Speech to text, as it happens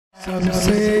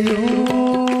सबसे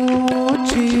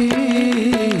ऊंची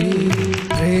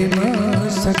प्रेम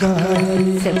सगाई,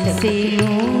 सबसे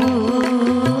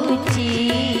ऊंची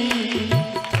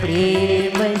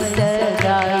प्रेम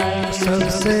सगाई,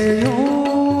 सबसे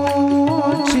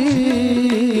ऊंची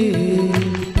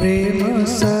प्रेम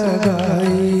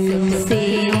सगाई, सबसे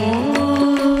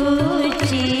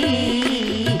ऊंची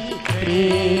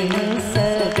प्रेम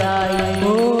सगाई।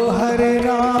 ओ हरे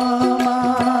रामा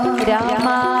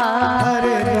रामा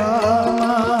हरे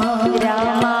रामा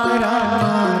रामा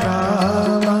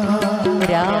रामा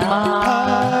रामा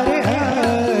हरे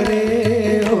हरे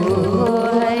हो,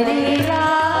 हरे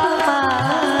रामा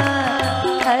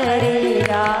हरे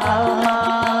रामा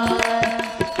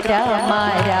रामा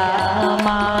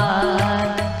रामा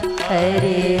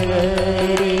हरे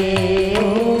हरे।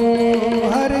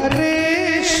 हरे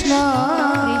कृष्णा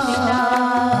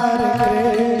हरे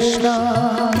कृष्णा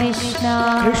कृष्णा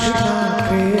कृष्णा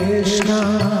कृष्णा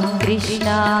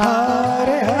कृष्णा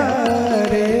हरे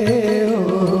हरे हो,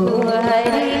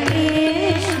 हरे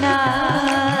कृष्णा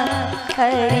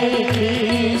हरे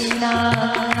कृष्णा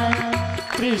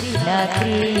कृष्णा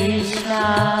कृष्णा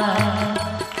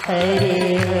हरे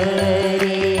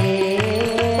हरे।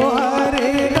 ओ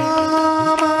हरे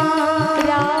रामा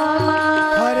रामा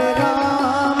हरे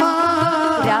Rama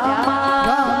Rama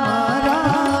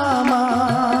Rama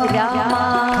Rama.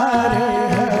 Hare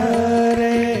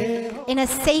Hare. In a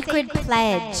sacred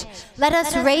pledge, let us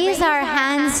raise our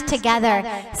hands together.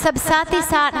 Sab saath hi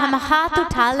saath hum haath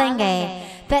utha lenge.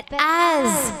 That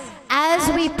as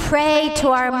we pray to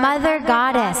our Mother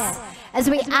Goddess, as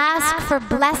we ask for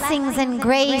blessings and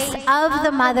grace of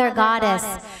the Mother Goddess,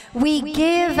 we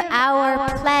give our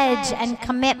pledge and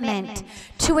commitment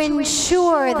to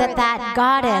ensure that that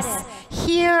Goddess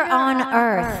here on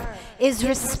earth is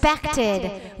respected,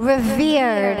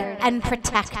 revered, and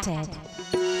protected.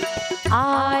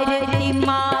 आरती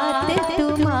मात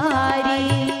तुम्हारी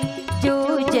जो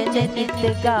जननित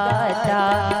गाता,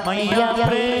 मैया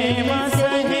प्रेम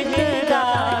सहित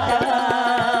गाता।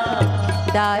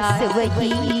 दास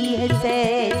वही है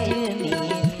सहज में,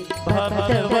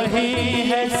 भक्त वही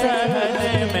है सहज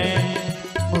में,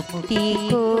 मुक्ति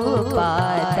को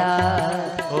पाता।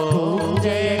 ओम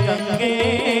जय गंगे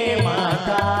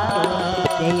माता,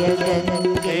 जय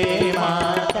गंगे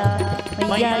माता,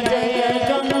 मैया जय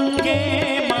गंगे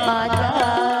माता।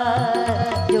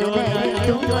 जो नर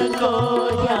तुमको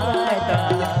ध्याता,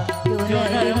 जो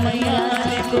नर मैया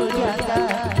को ध्याता,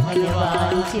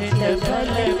 मनवांछित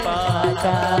फल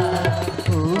पाता।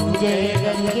 ओम जय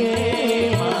गंगे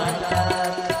माता,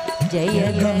 जय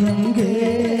गंगे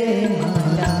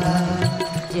माता,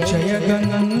 जय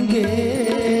गंगे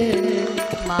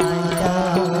माता।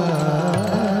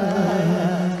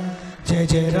 जय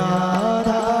जय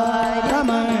राधा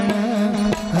रमण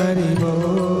हरि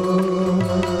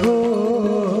बोल,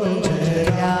 जय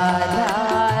राधा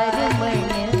रमण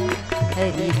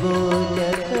हरि बोल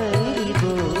हरि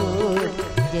बोल,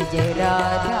 जय जय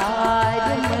राधा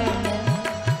रमण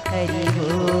हरि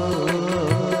बोल।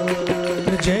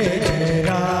 जय जय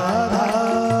राधा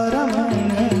रमण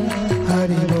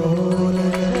हरि बोल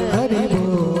हरि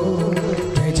बोल,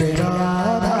 जय जय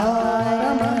राधा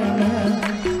रमण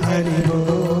हरि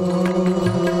बोल,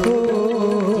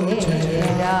 जय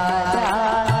राधा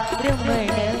रमण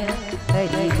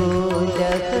हरि बोल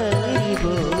हरि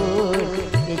बोल,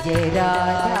 जय जय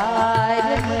राधा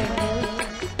रमण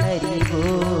हरि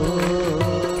बोल।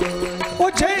 ओ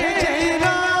जय जय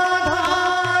राधा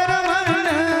रमण,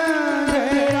 जय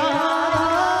राधा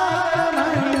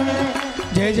रमण,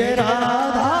 जय जय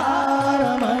राधा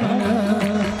रमण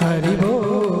हरि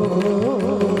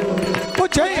बोल। ओ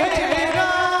जय जय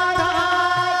राधा,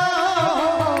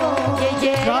 जय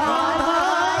जय राधा,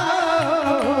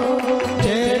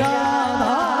 जय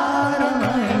राधा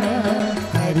रमण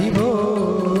हरि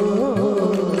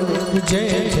बोल, जय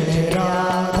जय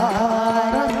राधा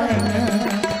रमण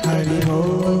हरि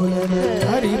बोल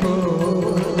हरि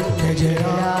बोल, जय जय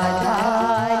राधा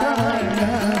रमण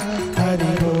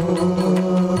हरि बोल,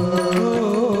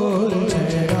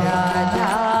 जय राधा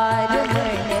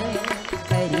रमण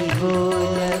हरि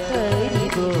बोल हरि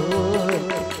बोल,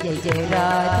 जय जय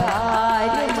राधा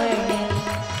रमण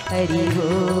हरि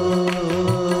बोल।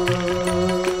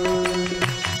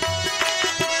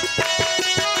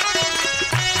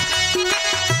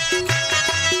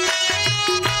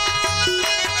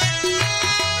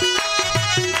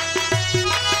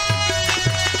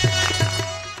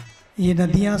 ये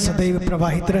नदियाँ सदैव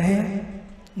प्रवाहित रहें,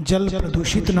 जल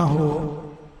प्रदूषित ना हो।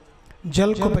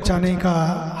 जल को बचाने का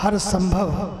हर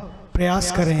संभव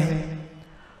प्रयास करें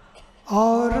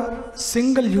और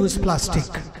सिंगल यूज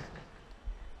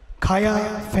खाया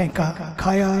फेंका,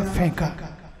 खाया फेंका।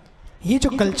 ये जो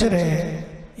कल्चर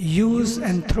है यूज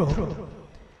एंड थ्रो,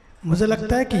 मुझे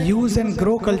लगता है कि यूज एंड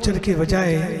ग्रो कल्चर की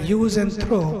बजाय यूज एंड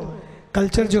थ्रो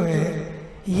कल्चर जो है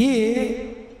ये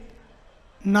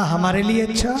ना हमारे लिए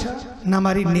अच्छा ना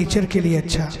हमारी नेचर के लिए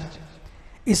अच्छा।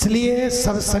 इसलिए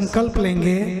सब संकल्प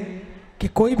लेंगे कि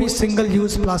कोई भी सिंगल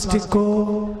यूज प्लास्टिक को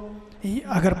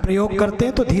अगर प्रयोग करते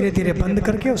हैं तो धीरे धीरे बंद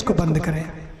करके उसको बंद करें।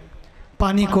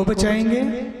 पानी को बचाएंगे,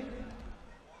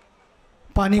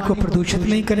 पानी को प्रदूषित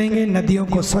नहीं करेंगे, नदियों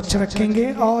को स्वच्छ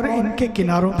रखेंगे और इनके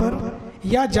किनारों पर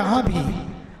या जहाँ भी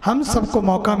हम सबको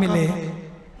मौका मिले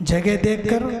जगह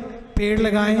देखकर पेड़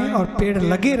लगाएं और पेड़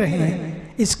लगे रहें,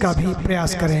 इसका भी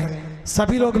प्रयास करें।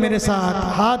 सभी लोग मेरे साथ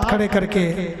हाथ खड़े करके,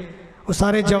 वो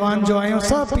सारे जवान जो आए हो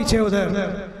सब पीछे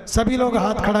उधर, सभी लोग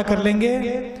हाथ खड़ा कर लेंगे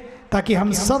ताकि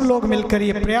हम सब लोग मिलकर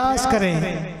ये प्रयास करें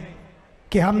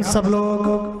कि हम सब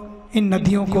लोग इन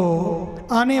नदियों को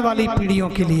आने वाली पीढ़ियों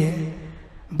के लिए,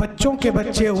 बच्चों के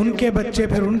बच्चे, उनके बच्चे,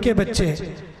 फिर उनके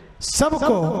बच्चे,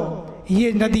 सबको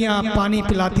ये नदियाँ पानी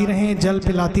पिलाती रहें, जल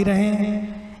पिलाती रहें,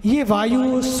 ये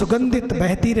वायु सुगंधित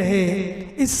बहती रहे।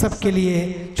 इस सब के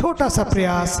लिए छोटा सा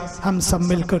प्रयास हम सब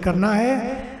मिलकर करना है।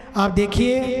 आप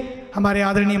देखिए हमारे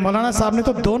आदरणीय मौलाना साहब ने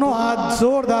तो दोनों हाथ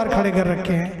जोरदार खड़े कर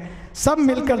रखे हैं। सब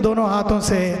मिलकर दोनों हाथों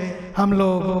से हम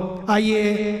लोग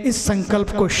आइए इस संकल्प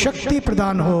को शक्ति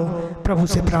प्रदान हो, प्रभु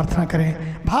से प्रार्थना करें।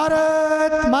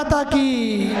 भारत माता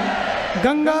की,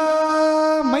 गंगा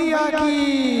मैया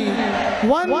की,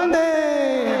 वंदे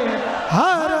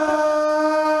हर।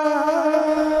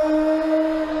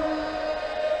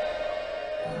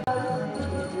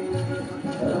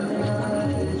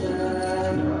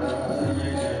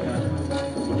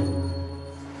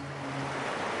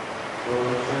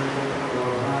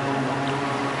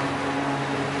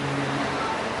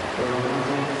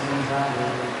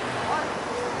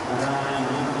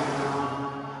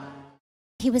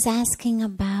 He was asking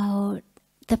about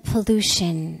the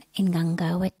pollution in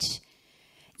Ganga, which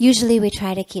usually we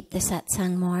try to keep the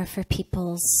satsang more for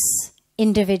people's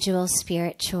individual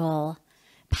spiritual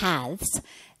paths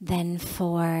than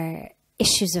for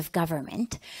issues of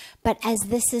government. But as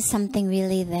this is something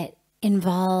really that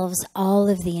involves all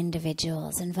of the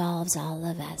individuals, involves all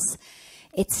of us,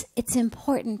 it's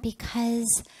important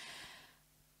because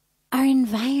our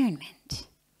environment,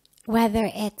 whether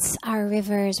it's our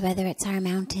rivers, whether it's our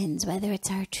mountains, whether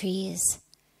it's our trees,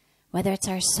 whether it's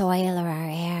our soil or our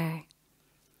air,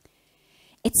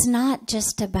 it's not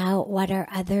just about what are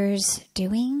others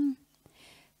doing.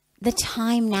 The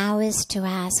time now is to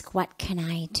ask, what can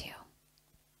I do?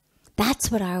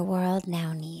 That's what our world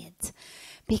now needs.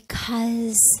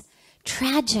 Because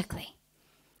tragically,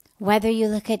 whether you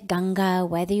look at Ganga,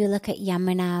 whether you look at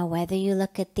Yamuna, whether you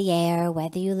look at the air,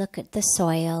 whether you look at the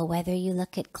soil, whether you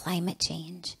look at climate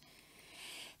change,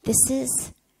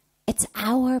 it's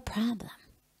our problem.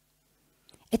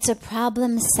 It's a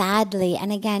problem, sadly,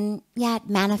 and again, yeah, it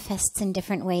manifests in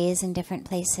different ways in different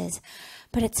places,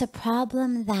 but it's a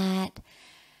problem that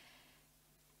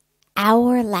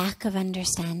our lack of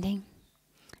understanding,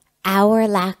 our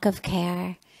lack of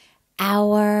care,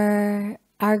 our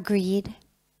greed,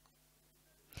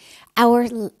 our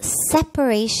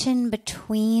separation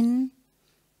between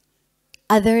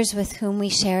others with whom we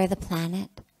share the planet.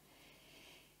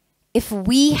 If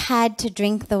we had to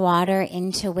drink the water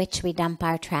into which we dump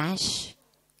our trash,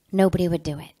 nobody would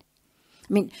do it.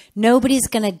 I mean, nobody's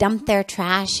going to dump their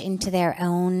trash into their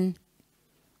own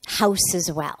house as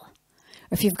well.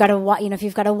 Or if you've got a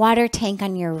water tank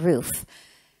on your roof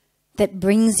that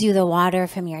brings you the water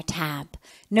from your tap,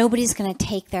 nobody's going to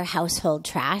take their household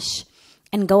trash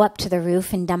and go up to the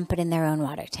roof and dump it in their own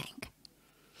water tank.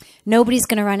 Nobody's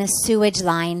going to run a sewage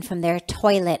line from their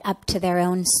toilet up to their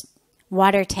own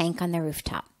water tank on the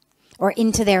rooftop or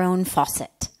into their own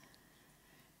faucet.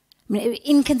 I mean,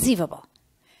 inconceivable.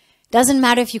 Doesn't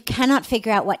matter if you cannot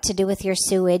figure out what to do with your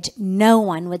sewage. No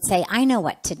one would say, I know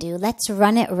what to do. Let's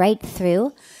run it right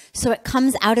through so it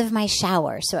comes out of my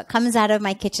shower, so it comes out of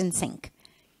my kitchen sink.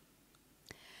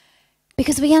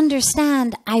 Because we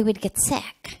understand I would get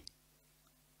sick.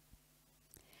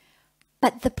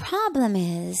 But the problem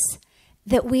is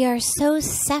that we are so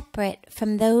separate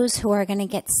from those who are going to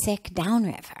get sick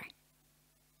downriver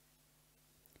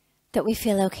that we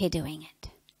feel okay doing it.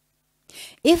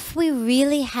 If we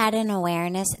really had an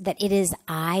awareness that it is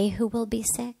I who will be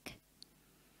sick,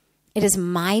 it is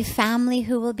my family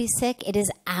who will be sick, it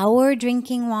is our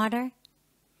drinking water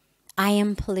I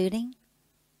am polluting,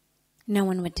 no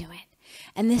one would do it.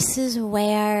 And this is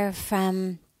where,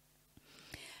 from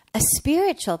a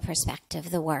spiritual perspective,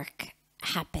 the work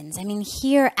happens. I mean,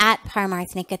 here at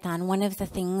Paramarth Nikethan, one of the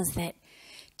things that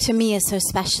to me is so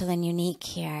special and unique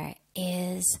here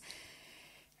is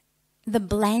the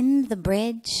blend, the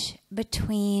bridge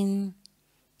between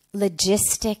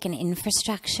logistic and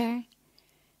infrastructure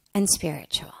and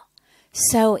spiritual.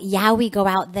 So yeah, we go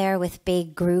out there with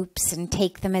big groups and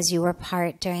take them, as you were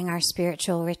part during our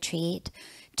spiritual retreat,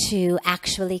 to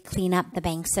actually clean up the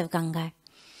banks of Ganga.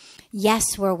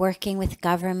 Yes, we're working with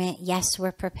government. Yes,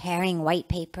 we're preparing white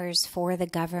papers for the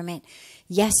government.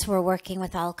 Yes, we're working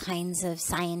with all kinds of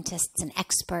scientists and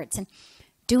experts and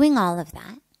doing all of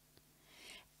that.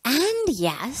 And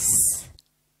yes,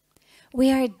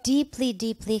 we are deeply,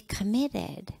 deeply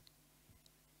committed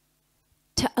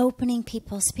to opening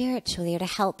people spiritually, or to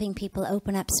helping people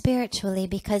open up spiritually,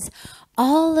 because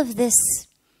all of this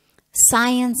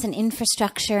science and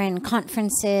infrastructure and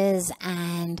conferences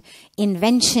and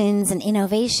inventions and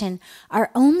innovation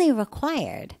are only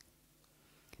required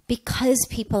because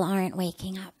people aren't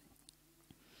waking up,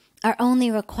 are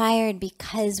only required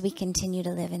because we continue to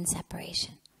live in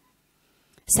separation.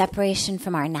 Separation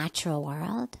from our natural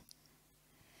world,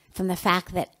 from the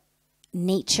fact that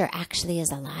nature actually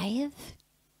is alive,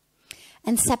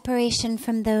 and separation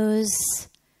from those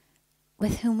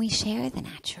with whom we share the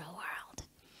natural world.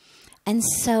 And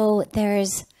so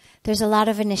there's a lot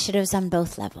of initiatives on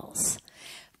both levels.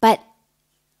 But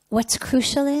what's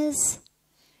crucial is,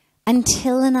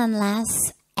 until and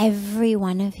unless every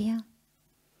one of you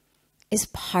is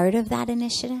part of that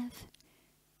initiative,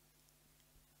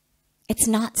 it's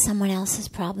not someone else's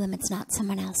problem, it's not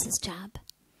someone else's job.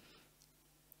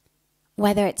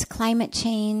 Whether it's climate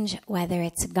change, whether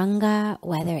it's Ganga,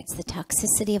 whether it's the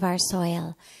toxicity of our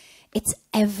soil, it's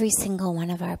every single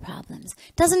one of our problems.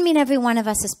 Doesn't mean every one of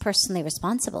us is personally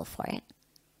responsible for it.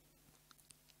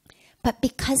 But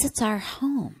because it's our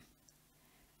home.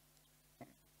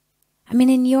 I mean,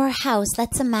 in your house,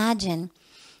 let's imagine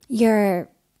you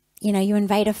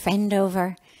invite a friend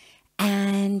over,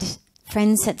 and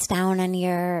friend sits down on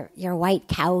your white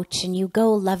couch, and you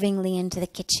go lovingly into the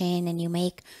kitchen, and you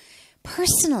make,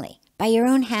 personally, by your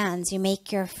own hands, you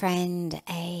make your friend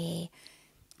a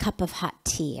cup of hot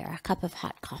tea or a cup of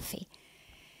hot coffee.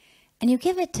 And you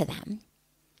give it to them.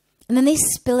 And then they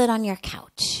spill it on your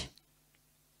couch.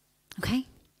 Okay?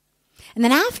 And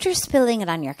then after spilling it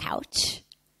on your couch,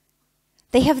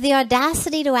 they have the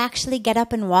audacity to actually get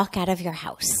up and walk out of your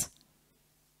house.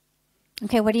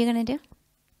 Okay, what are you going to do?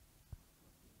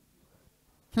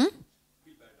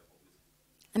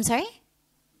 I'm sorry?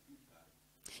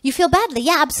 You feel badly.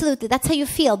 Yeah, absolutely. That's how you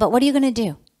feel. But what are you going to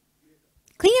do?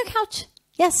 Clean your couch.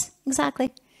 Yes, exactly.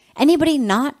 Anybody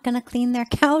not going to clean their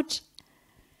couch?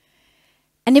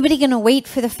 Anybody going to wait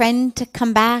for the friend to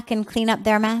come back and clean up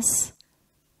their mess?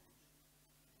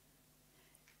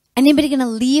 Anybody going to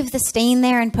leave the stain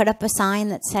there and put up a sign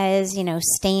that says,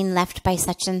 stain left by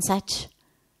such and such?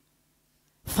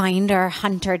 Find her,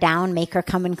 hunt her down, make her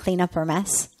come and clean up her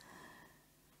mess?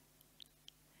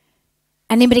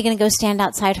 Anybody going to go stand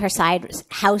outside her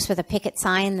house with a picket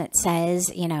sign that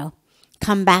says,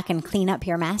 come back and clean up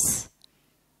your mess?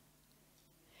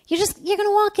 You're going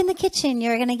to walk in the kitchen.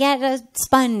 You're going to get a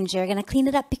sponge. You're going to clean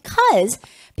it up because,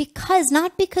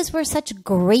 not because we're such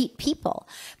great people,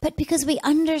 but because we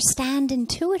understand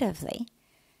intuitively,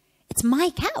 it's my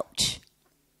couch.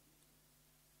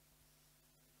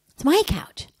 It's my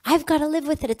couch. I've got to live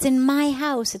with it. It's in my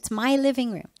house. It's my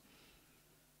living room.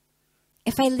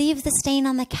 If I leave the stain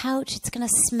on the couch, it's going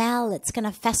to smell, it's going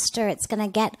to fester, it's going to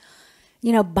get,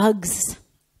 bugs.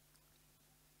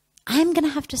 I'm going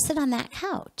to have to sit on that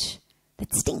couch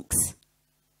that stinks.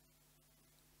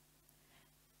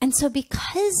 And so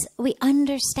because we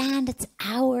understand it's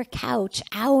our couch,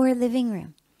 our living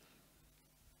room,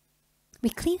 we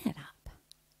clean it up.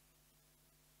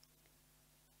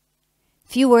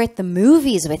 If you were at the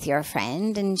movies with your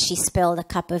friend and she spilled a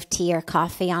cup of tea or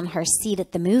coffee on her seat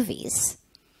at the movies,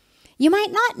 you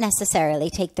might not necessarily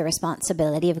take the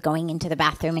responsibility of going into the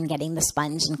bathroom and getting the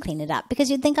sponge and clean it up, because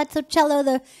you'd think, cello,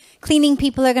 the cleaning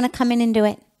people are going to come in and do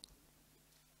it.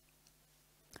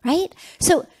 Right?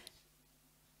 So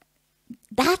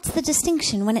that's the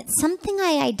distinction. When it's something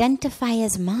I identify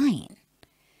as mine,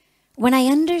 when I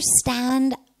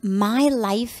understand my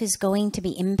life is going to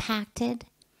be impacted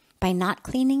by not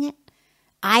cleaning it,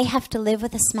 I have to live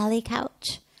with a smelly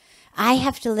couch. I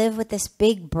have to live with this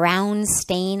big brown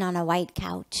stain on a white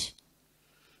couch.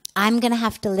 I'm going to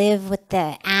have to live with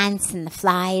the ants and the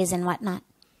flies and whatnot.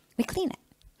 We clean it.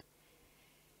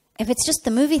 If it's just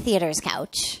the movie theater's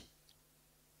couch,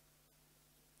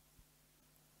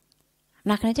 I'm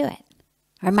not going to do it.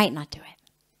 Or I might not do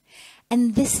it.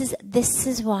 And this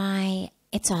is why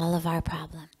it's all of our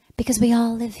problem. Because we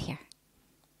all live here.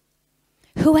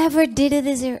 Whoever did it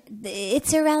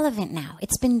it's irrelevant now.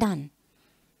 It's been done.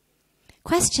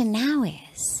 Question now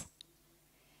is,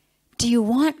 do you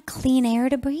want clean air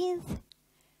to breathe?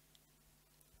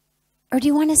 Or do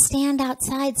you want to stand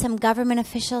outside some government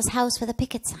official's house with a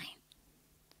picket sign?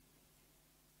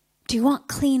 Do you want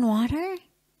clean water?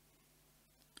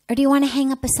 Or do you want to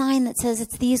hang up a sign that says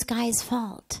it's these guys'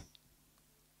 fault?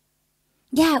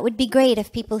 Yeah, it would be great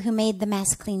if people who made the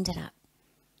mess cleaned it up.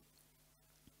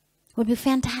 It would be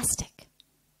fantastic.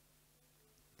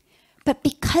 But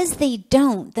because they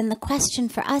don't, then the question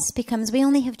for us becomes we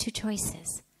only have two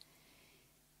choices.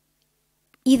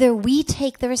 Either we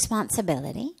take the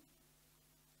responsibility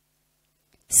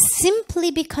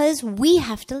simply because we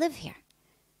have to live here.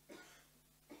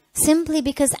 Simply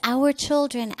because our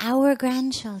children, our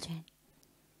grandchildren,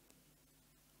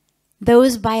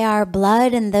 those by our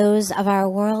blood and those of our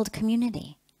world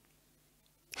community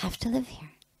have to live here.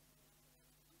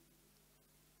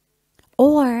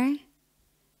 Or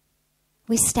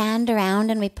we stand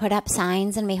around and we put up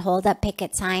signs and we hold up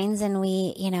picket signs and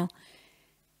we,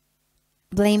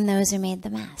 blame those who made the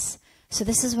mess. So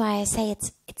this is why I say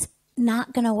it's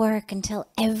not going to work until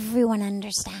everyone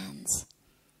understands.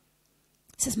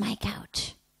 This is my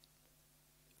couch.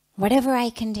 Whatever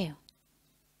I can do,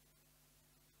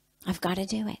 I've got to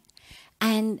do it.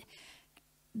 And,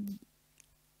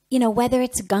 whether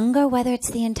it's Ganga, whether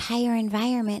it's the entire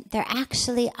environment, there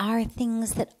actually are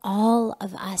things that all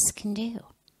of us can do.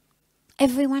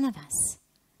 Every one of us.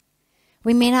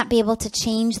 We may not be able to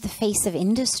change the face of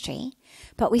industry,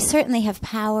 but we certainly have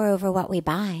power over what we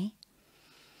buy.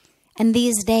 And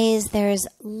these days, there's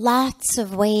lots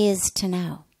of ways to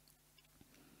know.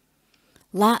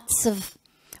 Lots of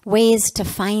ways to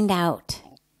find out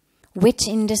which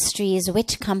industries,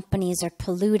 which companies are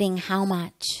polluting how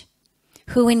much,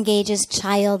 who engages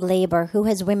child labor, who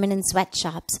has women in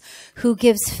sweatshops, who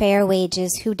gives fair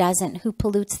wages, who doesn't, who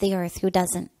pollutes the earth, who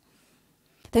doesn't.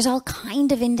 There's all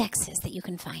kind of indexes that you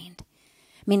can find.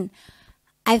 I mean,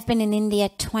 I've been in India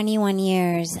 21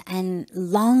 years, and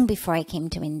long before I came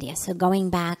to India, so going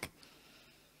back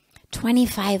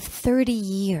 25, 30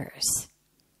 years,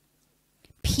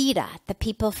 PETA, the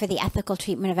People for the Ethical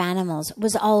Treatment of Animals,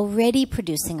 was already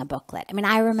producing a booklet. I mean,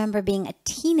 I remember being a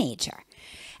teenager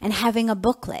and having a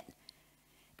booklet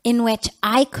in which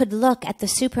I could look at the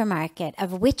supermarket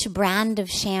of which brand of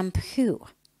shampoo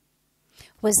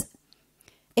was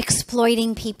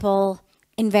exploiting people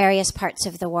in various parts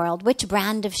of the world, which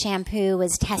brand of shampoo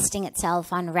was testing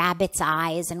itself on rabbits'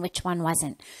 eyes and which one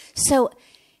wasn't. So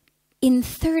in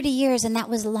 30 years, and that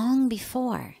was long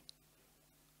before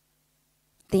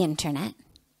the internet.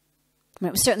 I mean,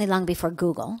 it was certainly long before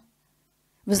Google.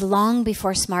 It was long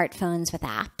before smartphones with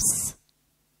apps.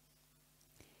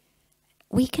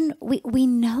 We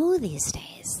know these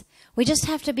days. We just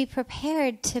have to be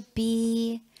prepared to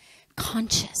be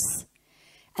conscious.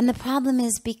 And the problem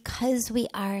is because we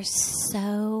are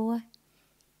so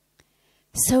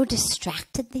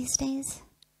distracted these days.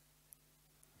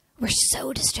 We're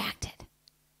so distracted.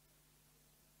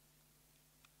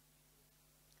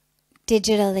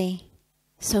 Digitally,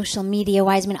 social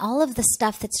media-wise, I mean, all of the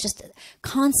stuff that's just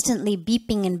constantly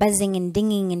beeping and buzzing and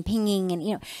dinging and pinging,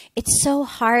 and it's so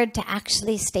hard to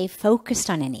actually stay focused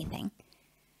on anything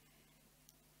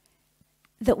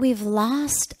that we've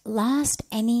lost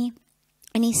any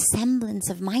semblance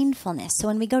of mindfulness. So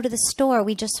when we go to the store,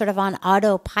 we just sort of on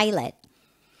autopilot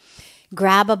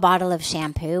grab a bottle of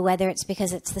shampoo, whether it's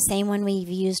because it's the same one we've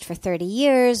used for 30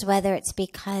 years, whether it's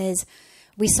because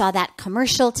we saw that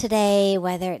commercial today,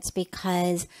 whether it's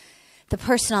because the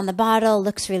person on the bottle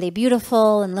looks really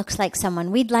beautiful and looks like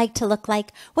someone we'd like to look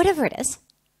like, whatever it is,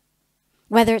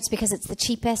 whether it's because it's the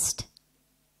cheapest.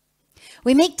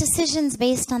 We make decisions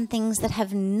based on things that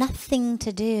have nothing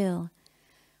to do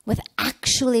with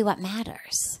actually what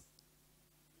matters.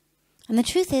 And the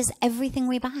truth is, everything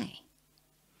we buy,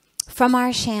 from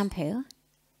our shampoo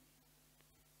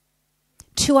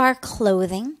to our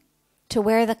clothing, to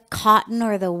where the cotton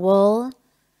or the wool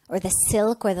or the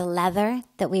silk or the leather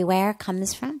that we wear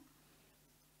comes from,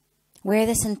 where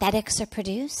the synthetics are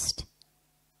produced,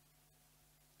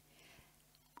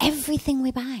 everything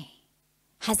we buy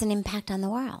has an impact on the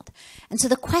world. And so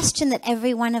the question that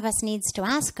every one of us needs to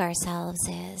ask ourselves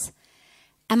is,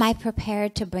 am I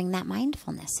prepared to bring that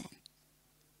mindfulness in?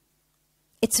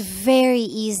 It's very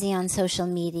easy on social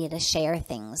media to share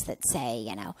things that say,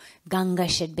 Ganga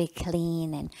should be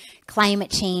clean and climate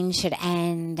change should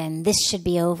end and this should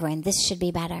be over and this should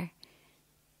be better.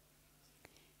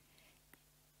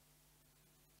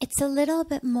 It's a little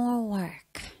bit more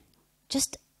work,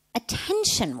 just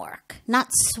attention work, not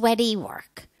sweaty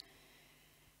work,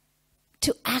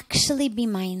 to actually be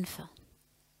mindful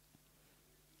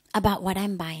about what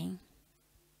I'm buying,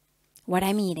 what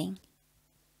I'm eating,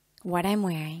 what I'm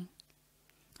wearing.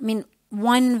 I mean,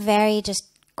 one very just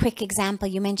quick example,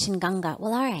 you mentioned Ganga.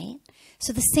 Well, all right.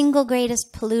 So the single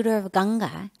greatest polluter of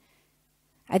Ganga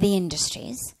are the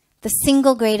industries. The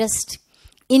single greatest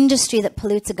industry that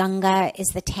pollutes Ganga is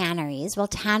the tanneries. Well,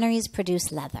 tanneries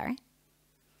produce leather.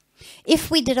 If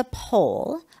we did a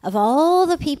poll of all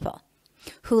the people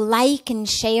who like and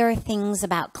share things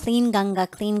about clean Ganga,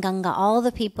 all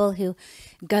the people who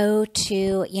go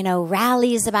to,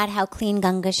 rallies about how clean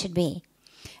Ganga should be,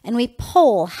 and we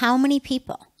poll how many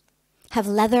people have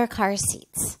leather car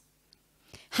seats,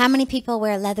 how many people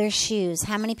wear leather shoes,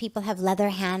 how many people have leather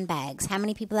handbags, how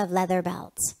many people have leather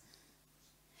belts.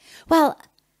 Well,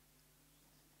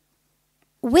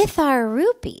 with our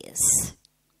rupees,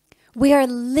 we are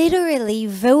literally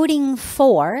voting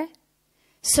for,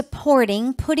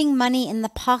 supporting, putting money in the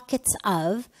pockets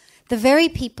of the very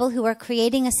people who are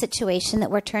creating a situation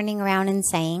that we're turning around and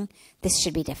saying, this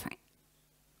should be different.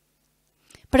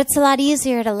 But it's a lot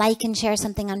easier to like and share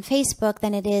something on Facebook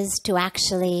than it is to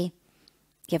actually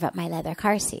give up my leather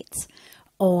car seats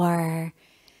or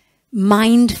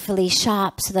mindfully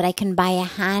shop so that I can buy a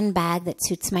handbag that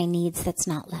suits my needs that's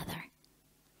not leather.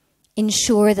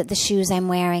 Ensure that the shoes I'm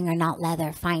wearing are not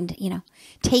leather.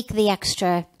 Take the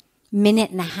extra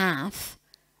minute and a half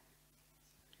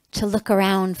to look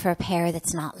around for a pair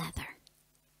that's not leather.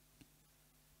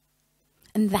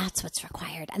 And that's what's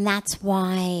required. And that's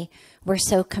why we're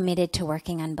so committed to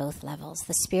working on both levels,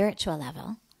 the spiritual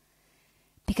level,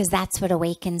 because that's what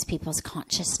awakens people's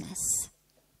consciousness.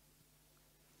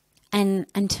 And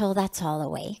until that's all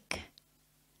awake,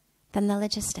 then the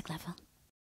logistic level.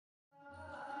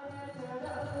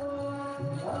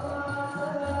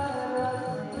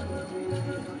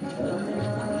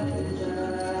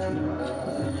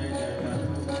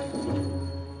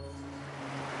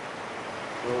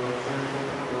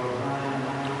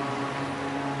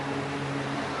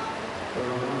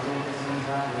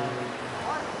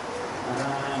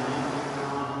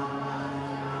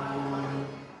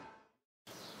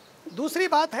 दूसरी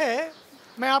बात है,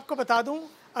 मैं आपको बता दूं,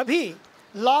 अभी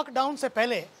lockdown से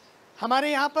पहले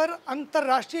हमारे यहाँ पर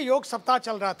अंतर्राष्ट्रीय योग सप्ताह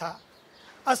चल रहा था।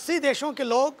 80 देशों के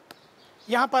लोग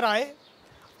यहाँ पर आए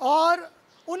और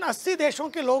उन 80 देशों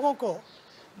के लोगों को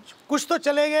कुछ तो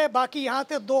चले गए, बाकी यहाँ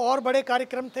थे 2 और बड़े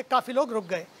कार्यक्रम थे, काफ़ी लोग रुक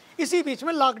गए। इसी बीच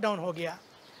में लॉकडाउन हो गया।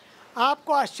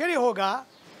 आपको आश्चर्य होगा,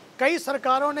 कई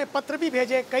सरकारों ने पत्र भी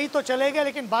भेजे, कई तो चले गए,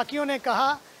 लेकिन बाकियों ने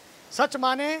कहा सच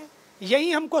माने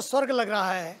यही हमको स्वर्ग लग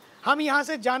रहा है, हम यहाँ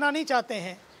से जाना नहीं चाहते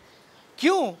हैं।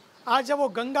 क्यों? आज जब वो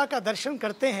गंगा का दर्शन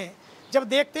करते हैं, जब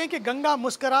देखते हैं कि गंगा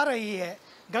मुस्करा रही है,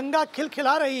 गंगा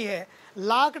खिलखिला रही है।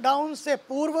 लॉकडाउन से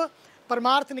पूर्व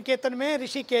परमार्थ निकेतन में,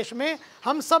 ऋषिकेश में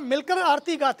हम सब मिलकर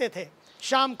आरती गाते थे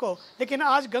शाम को, लेकिन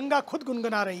आज गंगा खुद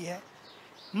गुनगुना रही है।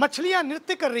 मछलियाँ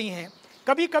नृत्य कर रही हैं।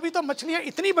 कभी कभी तो मछलियाँ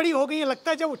इतनी बड़ी हो गई हैं,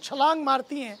 लगता है जब वो छलांग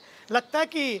मारती हैं, लगता है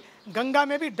कि गंगा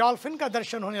में भी डॉल्फिन का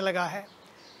दर्शन होने लगा है।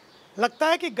 लगता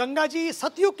है कि गंगा जी,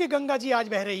 सतयुग की गंगा जी आज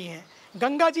बह रही हैं।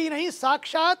 गंगा जी नहीं,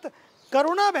 साक्षात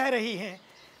करुणा बह रही हैं।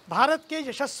 भारत के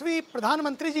यशस्वी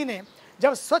प्रधानमंत्री जी ने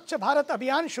जब स्वच्छ भारत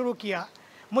अभियान शुरू किया,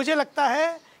 मुझे लगता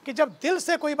है कि जब दिल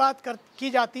से कोई बात की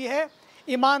जाती है,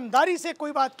 ईमानदारी से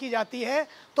कोई बात की जाती है,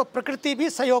 तो प्रकृति भी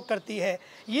सहयोग करती है।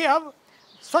 ये अब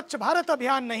स्वच्छ भारत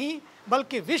अभियान नहीं,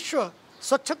 बल्कि विश्व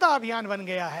स्वच्छता अभियान बन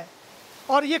गया है।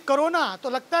 और ये कोरोना, तो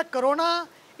लगता है corona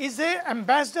is a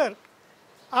ambassador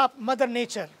of mother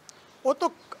nature. वो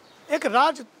तो एक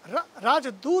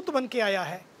राजदूत बन के आया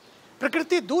है,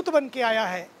 प्रकृति दूत बन के आया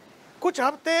है। कुछ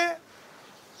हफ्ते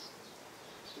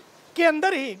के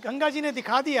अंदर ही गंगा जी ने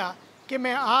दिखा दिया कि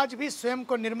मैं आज भी स्वयं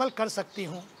को निर्मल कर सकती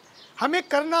हूँ। हमें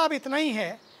करना अब इतना ही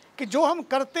है कि जो हम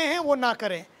करते हैं वो ना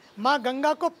करें। माँ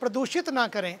गंगा को प्रदूषित ना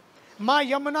करें। माँ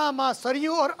यमुना, माँ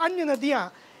सरयू और अन्य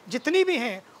नदियाँ जितनी भी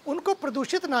हैं उनको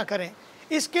प्रदूषित ना करें।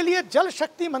 इसके लिए जल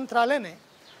शक्ति मंत्रालय ने,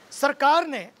 सरकार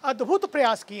ने अद्भुत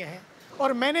प्रयास किए हैं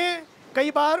और मैंने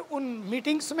कई बार उन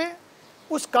मीटिंग्स में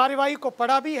उस कार्रवाई को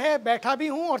पढ़ा भी है, बैठा भी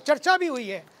हूँ और चर्चा भी हुई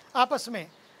है आपस में।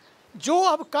 जो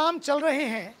अब काम चल रहे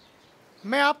हैं,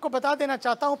 मैं आपको बता देना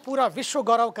चाहता हूँ, पूरा विश्व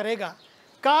गौरव करेगा।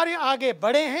 कार्य आगे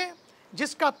बढ़े हैं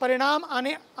जिसका परिणाम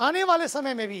आने वाले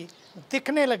समय में भी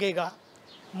दिखने लगेगा।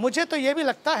 मुझे तो ये भी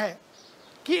लगता है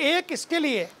कि एक इसके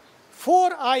लिए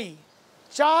 4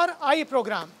 आई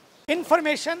programme,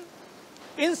 information,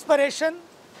 inspiration,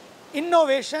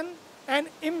 innovation and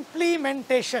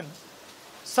implementation.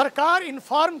 सरकार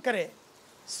इन्फॉर्म करे,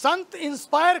 संत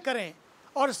इंस्पायर करें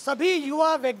और सभी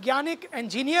युवा वैज्ञानिक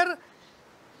इंजीनियर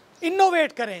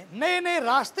इनोवेट करें, नए नए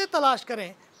रास्ते तलाश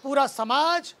करें, पूरा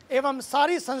समाज एवं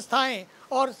सारी संस्थाएं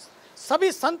और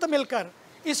सभी संत मिलकर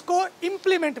इसको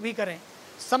इम्प्लीमेंट भी करें।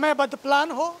 समयबद्ध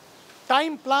प्लान हो,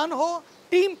 टाइम प्लान हो,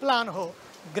 टीम प्लान हो,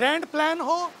 ग्रैंड प्लान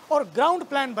हो और ग्राउंड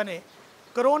प्लान बने।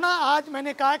 कोरोना आज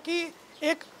मैंने कहा कि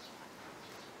एक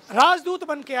राजदूत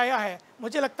बन के आया है।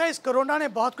 मुझे लगता है इस कोरोना ने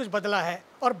बहुत कुछ बदला है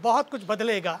और बहुत कुछ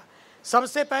बदलेगा।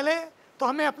 सबसे पहले तो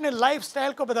हमें अपने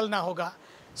लाइफस्टाइल को बदलना होगा,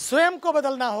 स्वयं को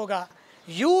बदलना होगा।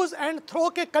 यूज़ एंड थ्रो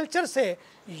के कल्चर से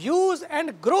यूज़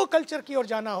एंड ग्रो कल्चर की ओर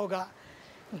जाना होगा,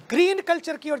 ग्रीन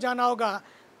कल्चर की ओर जाना होगा,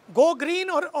 गो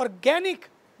ग्रीन और ऑर्गेनिक,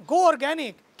 गो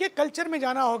ऑर्गेनिक के कल्चर में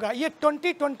जाना होगा। ये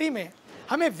 2020 में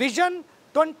हमें विजन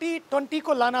 2020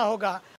 को लाना होगा।